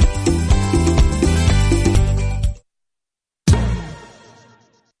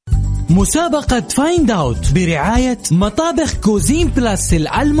 مسابقة فايند اوت برعاية مطابخ كوزين بلاس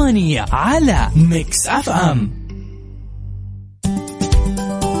الألمانية على ميكس اف ام.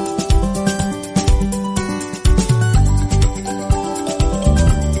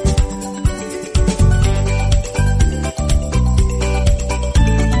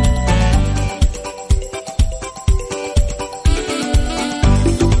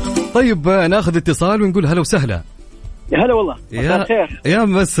 طيب ناخذ اتصال ونقول هلا وسهلا. يا هلا والله. يا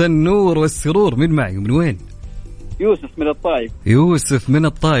مسا النور والسرور. من معي من وين؟ يوسف من الطائف. يوسف من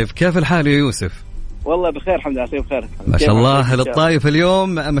الطائف. كيف الحال يا يوسف؟ والله بخير الحمد لله. بخير ما شاء الله. أهل الطائف اليوم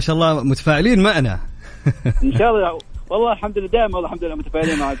ما شاء الله متفاعلين معنا. إن شاء الله. والله الحمد لله دائما. والله الحمد لله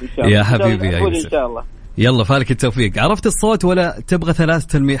متفاعلين معك إن شاء الله. يا حبيبي يا يوسف. إن شاء الله. يلا فالك التوفيق. عرفت الصوت ولا تبغى 3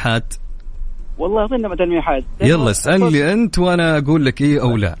 تلميحات؟ والله أظن تلميحات. يلا اسألني أنت وأنا أقول لك إيه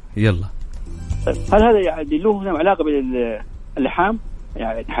أو لا. يلا. هل هذا يعني له علاقة باللحام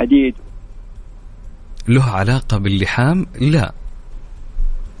يعني حديد؟ له علاقة باللحام؟ لا.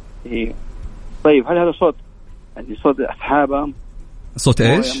 إيه. طيب هل هذا صوت يعني صوت أصحابه؟ صوت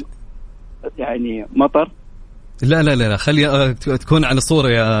إيش؟ يعني مطر؟ لا خلي تكون على صورة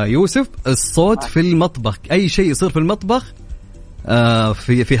يا يوسف. الصوت في المطبخ. أي شيء يصير في المطبخ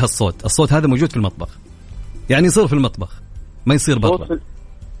فيها الصوت. الصوت هذا موجود في المطبخ يعني يصير في المطبخ ما يصير برا.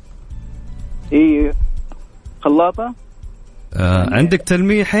 إيه. خلاطة؟ عندك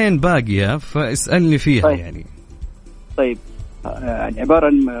تلميحين باقية فاسألني فيها. طيب. يعني طيب يعني عبارة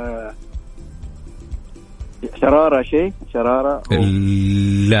عن شرارة، شيء شرارة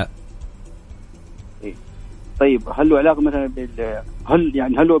لا. طيب هل له علاقة مثلا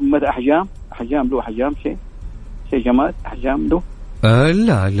هل له مثلا أحجام له أحجام شيء جماد أحجام له؟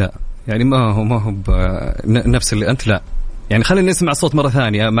 لا يعني ما هو نفس اللي أنت. لا يعني خلينا نسمع الصوت مرة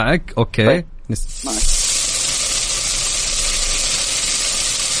ثانية معك. أوكي طيب.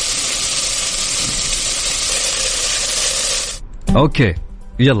 أوكي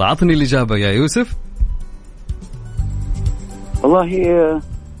يلا عطني الإجابة يا يوسف. والله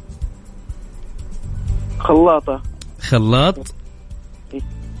خلاط.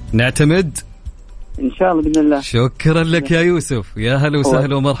 نعتمد إن شاء الله بإذن الله. شكرا لك يا يوسف، يا هلا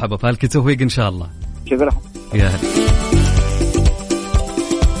وسهلا ومرحبا، فالك توفيق إن شاء الله. شكرا يا هلا.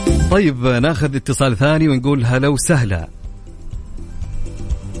 طيب ناخذ اتصال ثاني ونقول هلا وسهلا.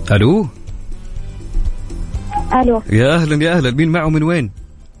 ألو يا أهلا مين معه من وين؟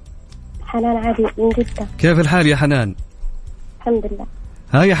 حنان عادي من جدة. كيف الحال يا حنان؟ الحمد لله.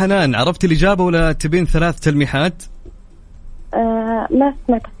 ها يا حنان عرفت الإجابة ولا تبين 3 تلميحات؟ ما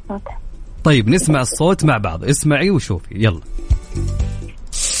سمعت الصوت. طيب نسمع الصوت مع بعض، اسمعي وشوفي يلا.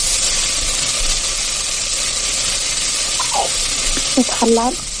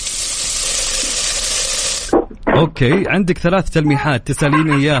 خلاط. أوكي عندك 3 تلميحات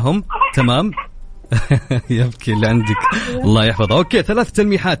تسأليني إياهم. تمام. يبكي اللي عندك الله يحفظه. أوكي 3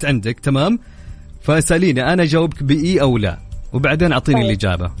 تلميحات عندك تمام، فاسأليني أنا جاوبك بإي أو لا وبعدين أعطيني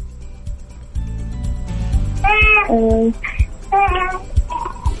الإجابة.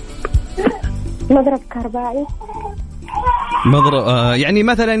 مضرب كهربائي. يعني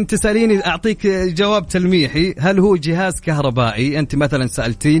مثلا تسأليني أعطيك جواب تلميحي، هل هو جهاز كهربائي؟ أنت مثلا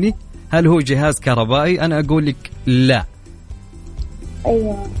سألتيني هل هو جهاز كهربائي، أنا أقول لك لا.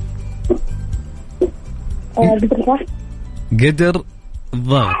 أيوة. قدر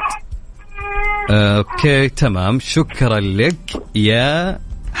ضغط. أوكي تمام، شكرا لك يا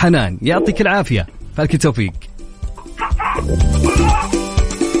حنان، يعطيك العافية، فالك التوفيق.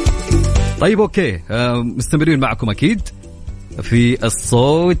 طيب أوكي مستمرين معكم أكيد في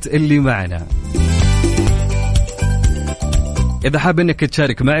الصوت اللي معنا. إذا حاب أنك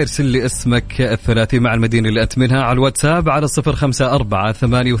تشارك معي ارسل لي اسمك الثلاثي مع المدينة اللي أنت منها على الواتساب على 0548811700.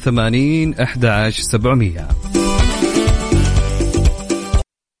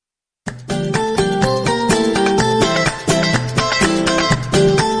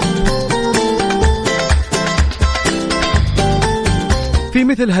 في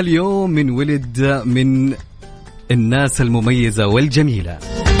مثل هاليوم من ولد من الناس المميزة والجميلة.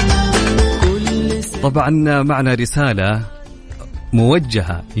 طبعا معنا رسالة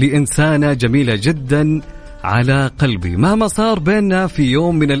موجهة لإنسانة جميلة جدا على قلبي، مهما صار بيننا في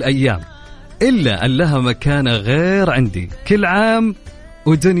يوم من الأيام إلا أن لها مكانة غير عندي. كل عام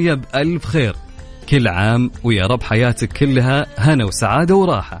ودنيا بألف خير، كل عام ويا رب حياتك كلها هنا وسعادة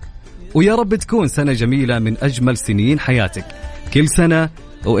وراحة، ويا رب تكون سنة جميلة من أجمل سنين حياتك، كل سنة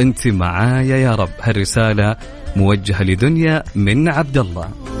وانت معايا يا رب. هالرسالة موجهة لدنيا من عبد الله.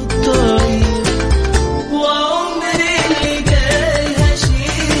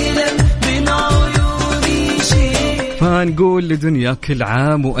 فنقول لدنيا كل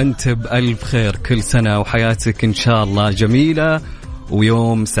عام وانت بألف خير، كل سنة وحياتك إن شاء الله جميلة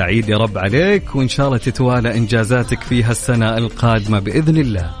ويوم سعيد يا رب عليك، وإن شاء الله تتوالى إنجازاتك في هالسنة القادمة بإذن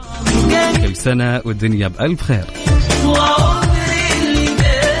الله. كل سنة والدنيا بألف خير.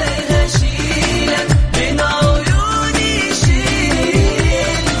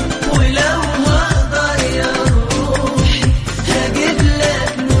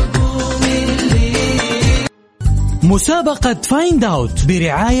 مسابقة فايند اوت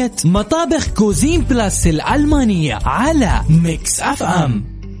برعاية مطابخ كوزين بلاس الألمانية على ميكس اف ام.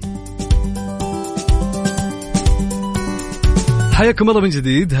 حياكم الله من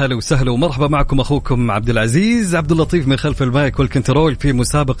جديد، هلا وسهلا ومرحبا معكم أخوكم عبد العزيز عبد اللطيف من خلف المايك والكنترول في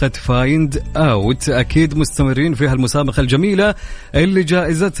مسابقة فايند اوت. أكيد مستمرين في هالمسابقة الجميلة اللي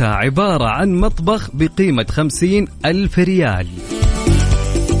جائزتها عبارة عن مطبخ بقيمة 50,000 ريال.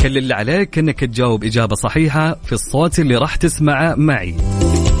 كل اللي عليك انك تجاوب اجابة صحيحة في الصوت اللي راح تسمعه معي،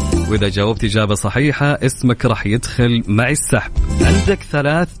 واذا جاوبت اجابة صحيحة اسمك راح يدخل معي السحب. عندك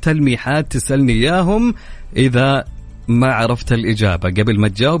 3 تلميحات تسألني اياهم، اذا ما عرفت الاجابة قبل ما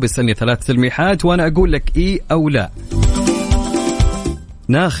تجاوب اسألني 3 تلميحات وانا اقول لك اي او لا.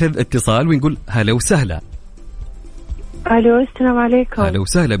 ناخذ اتصال ونقول هلا وسهلا. الو السلام عليكم. هلا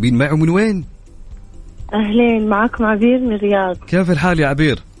وسهلا، مين معه من وين؟ اهلين، معكم عبير من الرياض. كيف الحال يا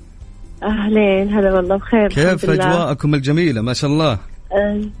عبير؟ أهلين، هلا والله بخير. كيف أجواءكم الجميلة ما شاء الله؟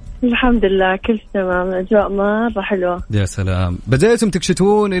 الحمد لله كل تمام، الأجواء مرة حلوة. يا سلام. بدأتم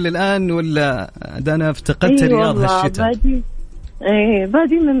تكشتون إلى الآن ولا أنا افتقدت الرياض هالشتاء؟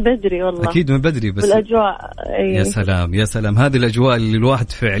 بادي من بدري والله. أكيد من بدري بس الأجواء يا سلام يا سلام، هذه الأجواء اللي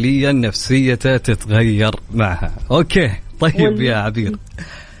الواحد فعليا نفسيته تتغير معها. أوكي طيب يا عبير،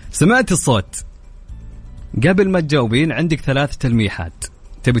 سمعت الصوت قبل ما تجاوبين عندك 3 تلميحات،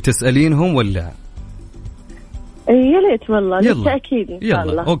 تبي تسألينهم ولا؟ يا ليت والله للتأكيد إن شاء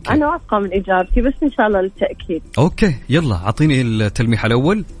الله. أوكي. أنا واثقة من إجابتي بس إن شاء الله للتأكيد. أوكي يلا أعطيني التلميح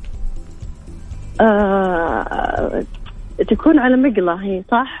الأول. تكون على مقلة هي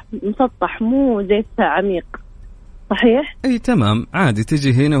صح؟ مسطح مو زيت عميق، صحيح؟ أي تمام، عادي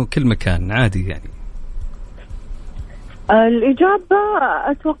تجي هنا وكل مكان عادي يعني. الإجابة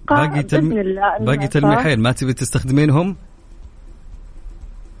أتوقع بإذن الله باقي تلميحين ما تبي تستخدمينهم؟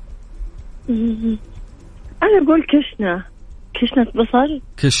 أنا أقول كشنة بصل.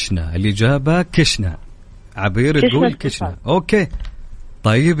 كشنة، الإجابة كشنة. عبير تقول كشنة. أوكي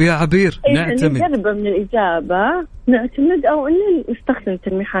طيب يا عبير نعتمد نجرب من الإجابة، نعتمد أو إن نستخدم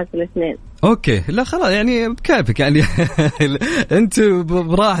تلميحات الاثنين. أوكي لا خلاص يعني بكيفك يعني أنت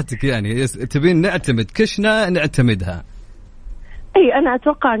براحتك يعني، تبين نعتمد كشنة نعتمدها. أي أنا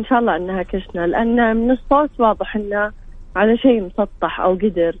أتوقع إن شاء الله أنها كشنة، لأن من الصوت واضح إنه على شيء مسطح أو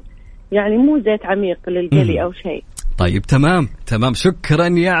قدر، يعني مو زيت عميق للقلي أو شيء. طيب تمام شكرا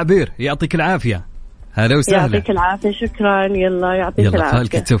يا عبير، يعطيك العافية. هلا وسهلا. يعطيك العافية، شكرا. يلا يعطيك العافية. يلا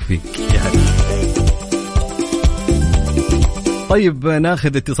فالك التوفيق. طيب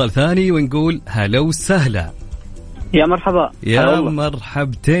ناخذ اتصال ثاني ونقول هلا وسهلا. يا مرحبا. يا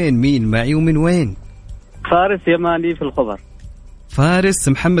مرحبتين، مين معي ومن وين؟ فارس يماني في الخبر. فارس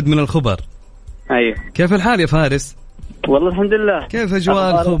محمد من الخبر. أيوه. كيف الحال يا فارس؟ والله الحمد لله. كيف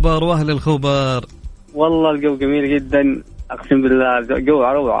أجواء الخبر وأهل الخبر؟ والله الجو جميل جدا، أقسم بالله جو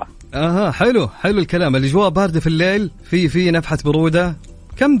روعة. حلو الكلام. الأجواء باردة في الليل، في نفحة برودة.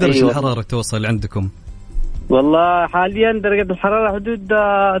 كم درجة الحرارة توصل عندكم؟ والله حاليا درجة الحرارة حدود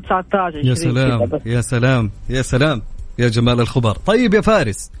 19 20. يا سلام يا سلام يا سلام يا جمال الخبر. طيب يا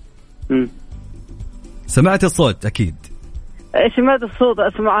فارس سمعت الصوت أكيد؟ سمعت الصوت،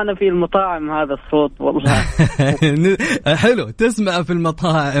 أسمع أنا في المطاعم هذا الصوت والله. حلو، تسمع في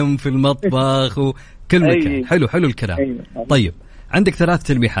المطاعم في المطبخ وكل مكان. حلو الكلام. طيب عندك 3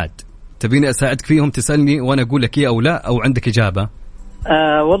 تلميحات، تبيني أساعدك فيهم تسألني وأنا أقول لك إيه أو لا، أو عندك إجابة؟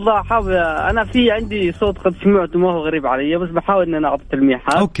 والله حاول، أنا في عندي صوت قد سمعته ما هو غريب علي، بس بحاول إن أنا أعطي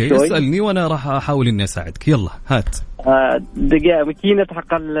تلميحات. أوكي اسألني وأنا راح أحاول إني أساعدك. يلا هات. دقيقة، ماكينة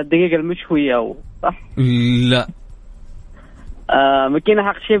حق الدقيقة المشوية أو صح؟ لا. ماكينة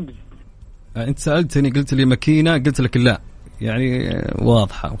حق شيبس. أنت سألتني قلت لي ماكينة، قلت لك لا، يعني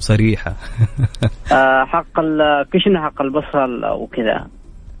واضحة وصريحة. حق الكشنة حق البصل وكذا.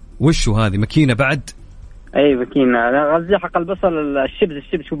 وشو هذه ماكينة بعد؟ أي ماكينة، أنا قصدي حق البصل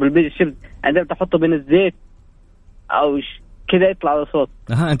الشيبس شو بالبيت الشيبس عندما تحطه بين الزيت أو كذا يطلع له صوت.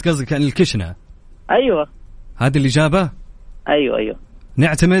 أنت قصدك عن الكشنة؟ أيوة هذه الإجابة؟ أيوة.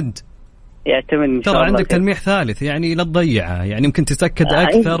 نعتمد؟ يعتمد إن شاء الله. ترى عندك تلميح ثالث يعني لا تضيعه، يعني ممكن تتأكد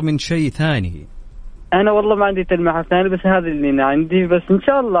أكثر من شيء ثاني. أنا والله ما عندي تلميح ثاني، بس هذا اللي أنا عندي، بس إن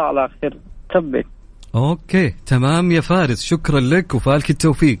شاء الله على خير. ثبت. أوكي تمام يا فارس، شكرا لك وفالك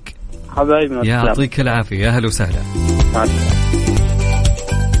التوفيق حبايبنا. يعطيك العافية. يا هلا وسهلا.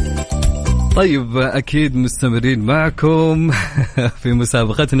 طيب أكيد مستمرين معكم في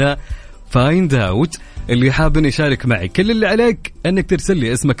مسابقتنا فايند اوت. اللي حاب يشارك معي كل اللي عليك أنك ترسل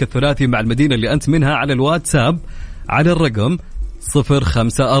لي اسمك الثلاثي مع المدينة اللي أنت منها على الواتساب على الرقم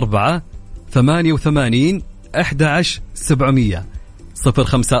 054 88 11 700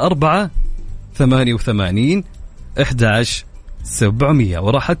 054 88 11 700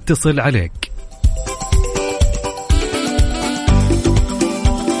 وراح اتصل عليك.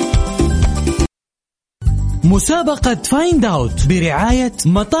 مسابقة فايند اوت برعاية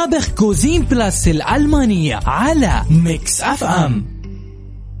مطابخ كوزين بلاس الألمانية على ميكس اف ام.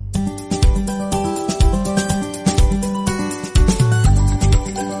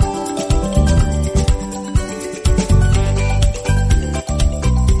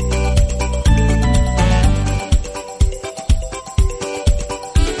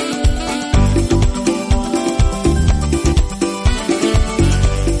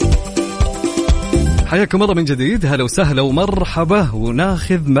 حياكم الله من جديد، هلا وسهلا ومرحبا،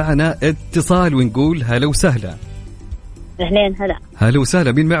 وناخذ معنا اتصال ونقول هلا وسهلا. أهلين. هلا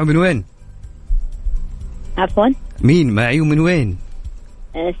وسهلا. مين معي ومن وين؟ عفوا مين معي ومن وين؟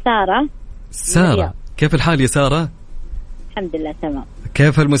 سارة. كيف الحال يا سارة؟ الحمد لله تمام.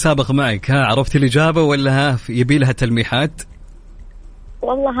 كيف المسابقة معك؟ عرفتي الإجابة ولا يبي لها تلميحات؟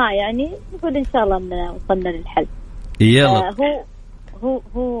 والله يعني نقول إن شاء الله إن وصلنا للحل. يلا.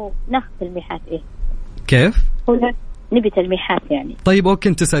 هو ناخذ تلميحات إيه؟ كيف؟ نبي تلميحات يعني. طيب أوكي،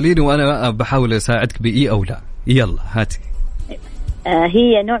 أنت تسأليني وأنا بحاول أساعدك بإيه أو لا. يلا هاتي.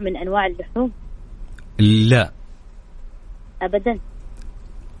 هي نوع من أنواع اللحوم؟ لا. أبدا.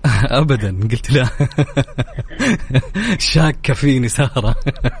 أبدا قلت لا. شاكة فيني سارة.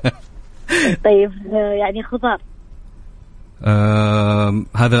 طيب يعني خضار؟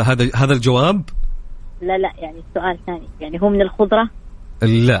 هذا الجواب؟ لا يعني سؤال ثاني، يعني هو من الخضرة؟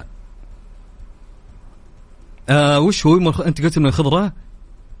 لا. وش هو أنت قلت من الخضرة؟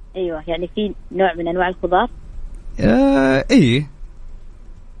 أيوة يعني في نوع من أنواع الخضار؟ إيه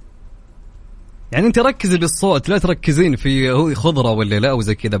يعني أنت ركزي بالصوت، لا تركزين في هو خضرة ولا لا أو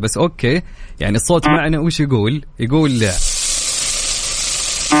زي كذا، بس أوكي يعني الصوت معنا. وش يقول لا.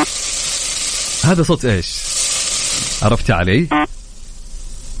 هذا صوت إيش؟ عرفت علي؟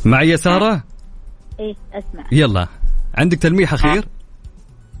 معي يا سارة؟ إيه أسمع. يلا عندك تلميح أخير؟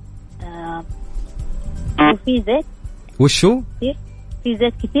 وفي زيت؟ وشو؟ في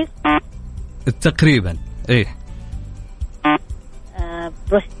زيت كثير؟ تقريبا إيه.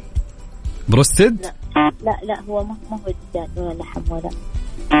 بروستد؟ لا هو ما هو دجاج ولا لحم ولا.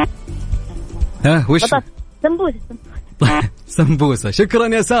 وش؟ سمبوسة. سمبوسة. شكرا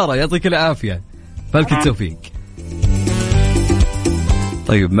يا سارة، يعطيك العافية، فالك التوفيق.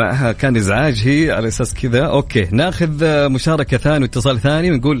 طيب معها كان إزعاج هي على أساس كذا. أوكي ناخذ مشاركة ثانية واتصال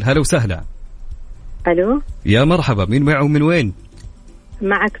ثاني ونقول هلا وسهلا. ألو يا مرحبا، مين معه من وين؟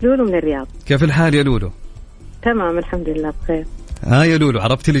 معك لولو من الرياض. كيف الحال يا لولو؟ تمام الحمد لله بخير. يا لولو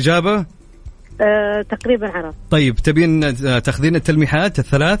عرفتي الإجابة؟ تقريبا عرفت. طيب تبين تاخذين التلميحات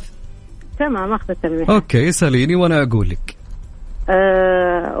الثلاث؟ تمام أخذ التلميحات. أوكي سأليني وأنا أقول لك.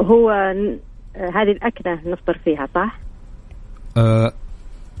 هو هذه الأكلة نفطر فيها صح؟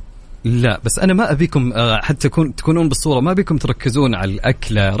 لا بس أنا ما أبيكم حتى تكونون بالصورة، ما أبيكم تركزون على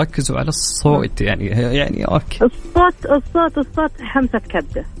الأكلة، ركزوا على الصوت يعني أوكي. الصوت حمسة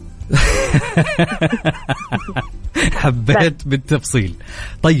كبدة. حبيت بالتفصيل.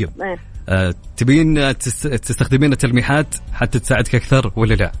 طيب تبين تستخدمين التلميحات حتى تساعدك أكثر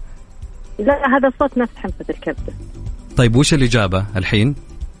ولا لا؟ لا هذا الصوت نفس حمسة الكبدة. طيب وش الإجابة الحين؟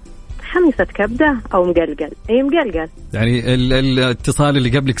 حمسة كبدة أو مقلقل. أي مقلقل. يعني الاتصال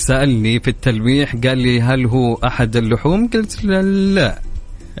اللي قبلك سألني في التلميح قال لي هل هو أحد اللحوم؟ قلت لا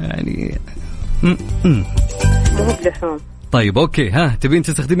يعني مو بلحوم. طيب أوكي تبين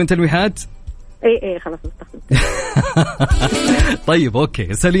تستخدمين تلميحات؟ اي خلاص استخدمت. طيب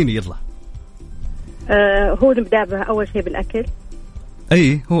أوكي سأليني يلا. هو نبدأ به أول شيء بالأكل.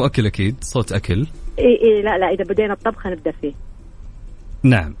 أي هو أكل أكيد، صوت أكل. اي لا إذا بدينا الطبخ نبدأ فيه.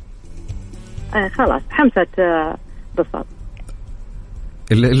 نعم. خلاص حمسة بصل.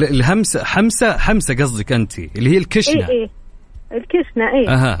 الهمسة حمسة قصدك أنت اللي هي الكشنة. اي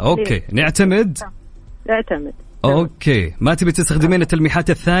الكشنة. أوكي نعتمد. أوكي ما تبي تستخدمين التلميحات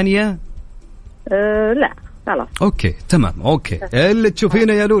الثانية؟ لا خلاص. أوكي تمام. أوكي اللي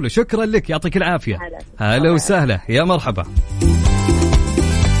تشوفينه يا لولو. شكرا لك، يعطيك العافية. هلا وسهلا، يا مرحبا.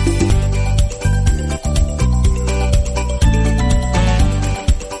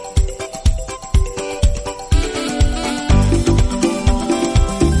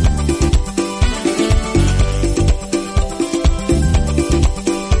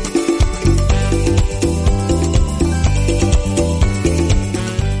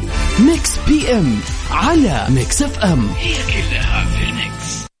 ميكس بي ام على ميكس اف ام، هي كلها في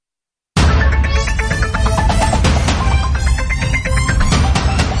الميكس.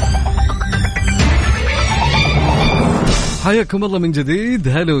 حياكم الله من جديد،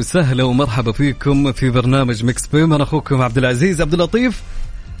 هلا وسهلا ومرحبا فيكم في برنامج ميكس بي ام. انا اخوكم عبد العزيز عبد اللطيف.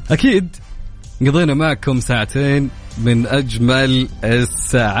 اكيد قضينا معكم ساعتين من اجمل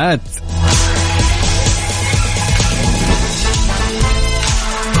الساعات.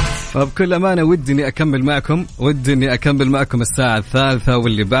 فبكل أمانة ودي إني أكمل معكم الساعة الثالثة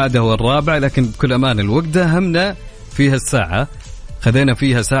واللي بعدها والرابعة، لكن بكل أمانة الوقت ده همنا فيها الساعة، خذينا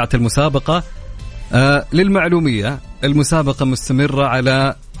فيها ساعة المسابقة. للمعلومية المسابقة مستمرة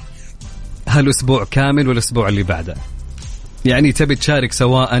على هالأسبوع كامل والأسبوع اللي بعده. يعني تبي تشارك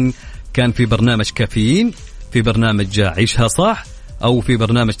سواء كان في برنامج كافيين، في برنامج عيشها صح، أو في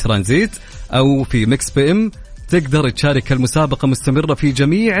برنامج ترانزيت، أو في ميكس بي ام، تقدر تشارك. المسابقة مستمرة في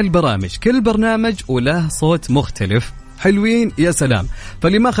جميع البرامج، كل برنامج وله صوت مختلف. حلوين يا سلام.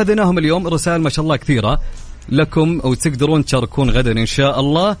 فاللي ما خذيناهم اليوم رسائل ما شاء الله كثيرة لكم، أو تقدرون تشاركون غدا إن شاء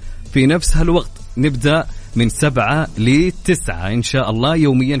الله في نفس هالوقت. نبدأ من 7 ل 9 إن شاء الله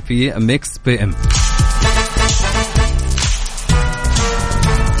يوميا في ميكس بي ام.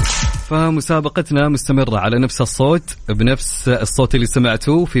 فمسابقتنا مستمرة على نفس الصوت بنفس الصوت اللي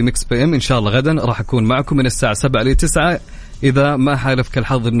سمعتوه في ميكس بي ام. إن شاء الله غدا راح أكون معكم من الساعة 7 ل 9. إذا ما حالفك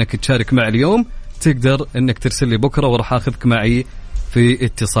الحظ أنك تشارك معي اليوم تقدر أنك ترسل لي بكرة وراح أخذك معي في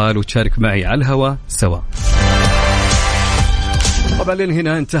اتصال وتشارك معي على الهواء سوا. طبعا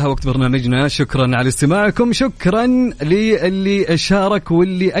لهنا انتهى وقت برنامجنا. شكرا على استماعكم، شكرا للي شارك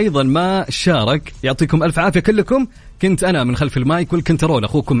واللي أيضا ما شارك. يعطيكم ألف عافية كلكم. كنت أنا من خلف المايك والكنترول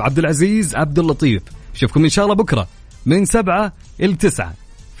أخوكم عبد العزيز عبد اللطيف. شوفكم إن شاء الله بكرة من 7 إلى 9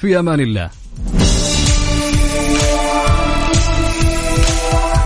 في أمان الله.